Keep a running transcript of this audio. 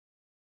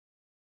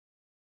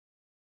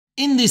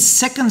In this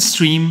second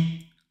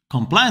stream,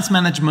 compliance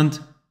management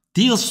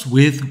deals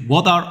with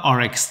what are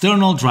our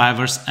external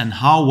drivers and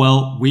how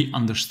well we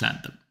understand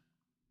them.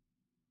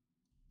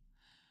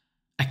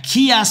 A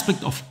key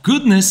aspect of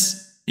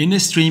goodness in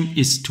this stream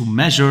is to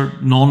measure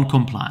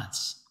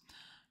non-compliance.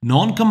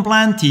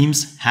 Non-compliant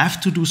teams have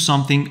to do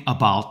something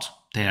about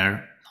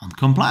their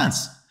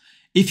non-compliance.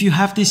 If you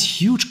have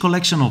this huge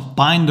collection of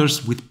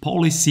binders with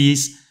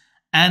policies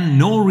and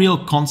no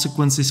real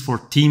consequences for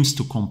teams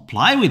to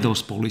comply with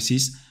those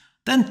policies,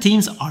 then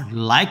teams are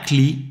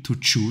likely to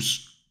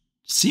choose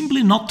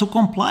simply not to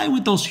comply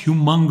with those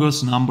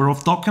humongous number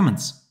of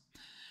documents.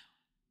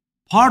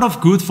 Part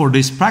of good for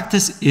this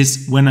practice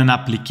is when an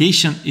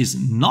application is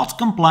not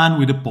compliant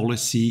with a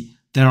policy,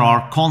 there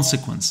are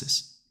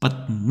consequences,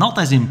 but not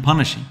as in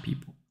punishing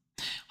people.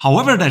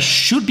 However, there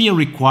should be a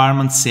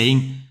requirement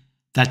saying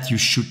that you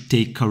should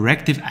take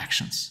corrective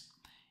actions.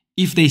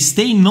 If they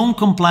stay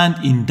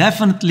non-compliant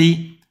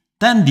indefinitely,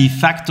 then de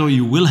facto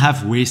you will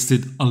have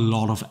wasted a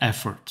lot of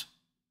effort.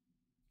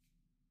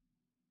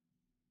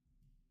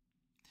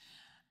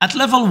 At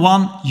level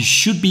 1, you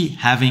should be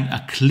having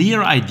a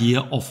clear idea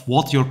of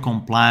what your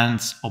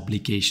compliance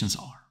obligations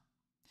are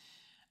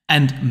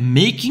and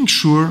making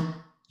sure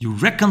you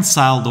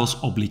reconcile those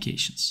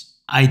obligations.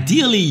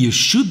 Ideally, you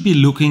should be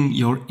looking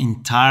your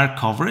entire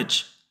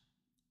coverage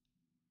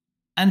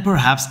and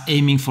perhaps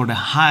aiming for the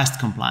highest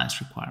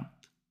compliance requirement.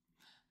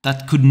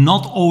 That could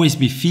not always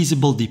be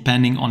feasible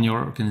depending on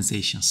your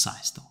organization's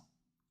size though.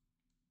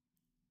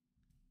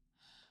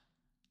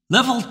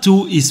 Level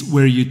 2 is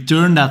where you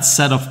turn that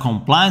set of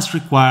compliance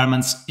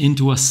requirements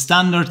into a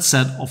standard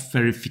set of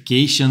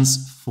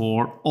verifications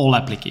for all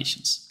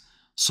applications.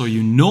 So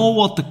you know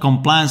what the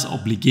compliance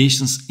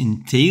obligations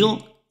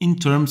entail in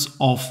terms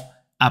of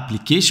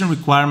application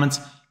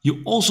requirements.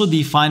 You also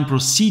define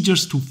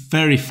procedures to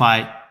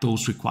verify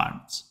those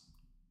requirements.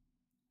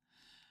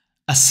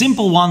 A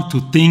simple one to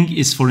think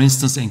is, for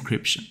instance,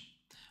 encryption.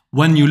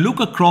 When you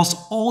look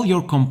across all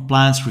your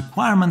compliance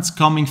requirements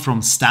coming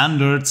from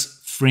standards,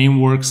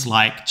 frameworks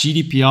like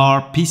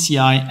GDPR,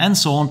 PCI, and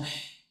so on,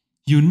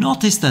 you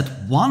notice that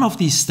one of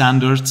these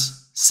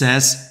standards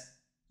says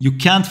you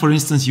can't, for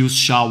instance, use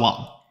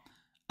SHA-1.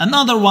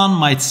 Another one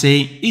might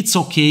say it's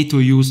okay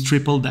to use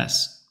triple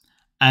DES.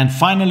 And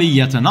finally,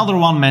 yet another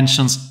one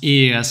mentions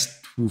AES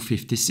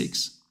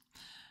 256.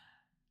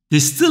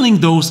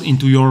 Distilling those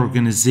into your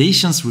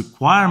organization's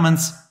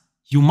requirements,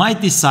 you might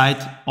decide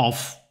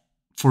of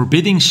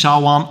forbidding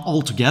SHA-1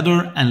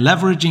 altogether and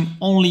leveraging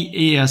only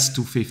AES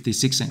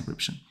 256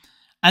 encryption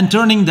and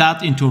turning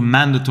that into a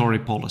mandatory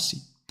policy.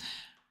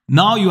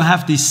 Now you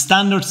have this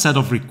standard set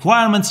of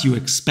requirements you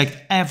expect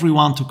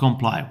everyone to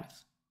comply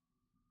with.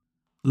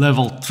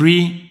 Level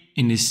 3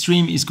 in this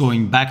stream is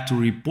going back to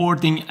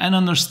reporting and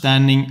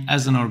understanding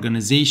as an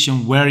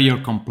organization where your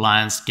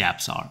compliance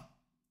gaps are.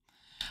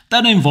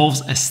 That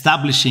involves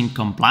establishing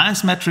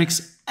compliance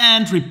metrics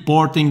and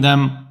reporting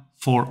them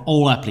for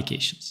all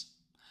applications.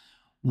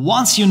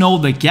 Once you know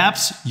the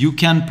gaps, you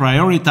can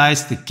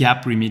prioritize the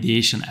gap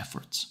remediation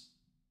efforts.